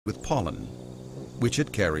with pollen, which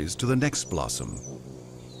it carries to the next blossom.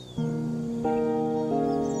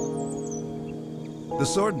 The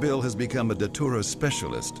swordbill has become a Datura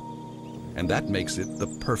specialist, and that makes it the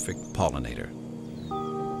perfect pollinator.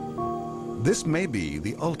 This may be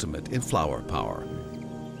the ultimate in flower power,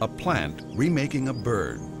 a plant remaking a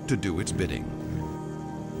bird to do its bidding.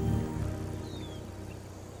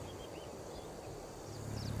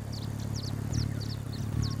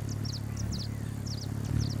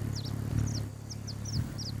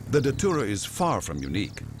 The Datura is far from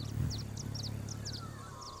unique.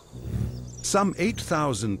 Some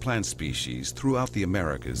 8,000 plant species throughout the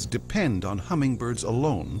Americas depend on hummingbirds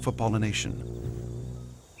alone for pollination.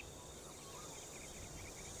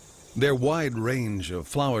 Their wide range of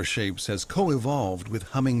flower shapes has co-evolved with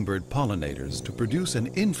hummingbird pollinators to produce an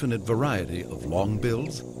infinite variety of long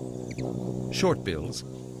bills, short bills,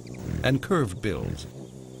 and curved bills,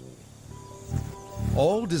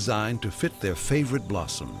 all designed to fit their favorite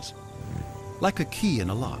blossoms, like a key in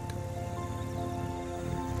a lock.